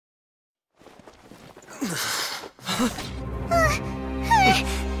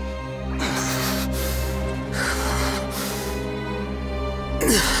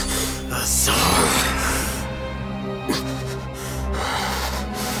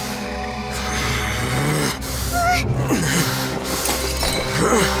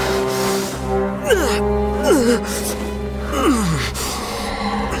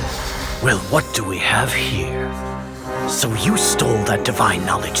Well, what do we have here? So you stole that divine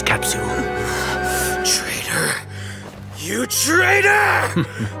knowledge capsule. Traitor! You traitor!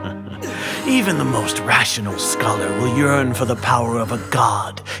 Even the most rational scholar will yearn for the power of a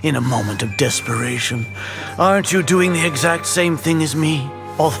god in a moment of desperation. Aren't you doing the exact same thing as me,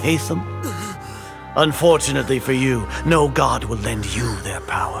 Al-Haytham? Unfortunately for you, no god will lend you their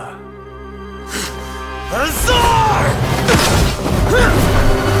power. Azar!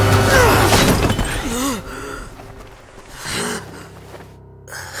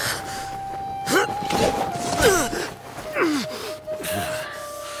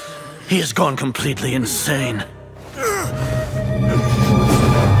 He has gone completely insane.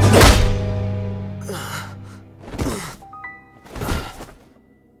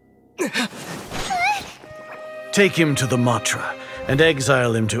 Take him to the Matra and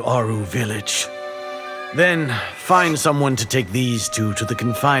exile him to Aru village. Then find someone to take these two to the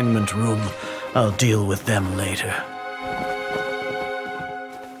confinement room. I'll deal with them later.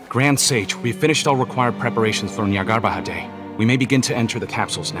 Grand Sage, we've finished all required preparations for Nyargarbaha Day. We may begin to enter the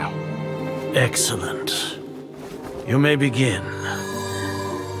capsules now. Excellent. You may begin.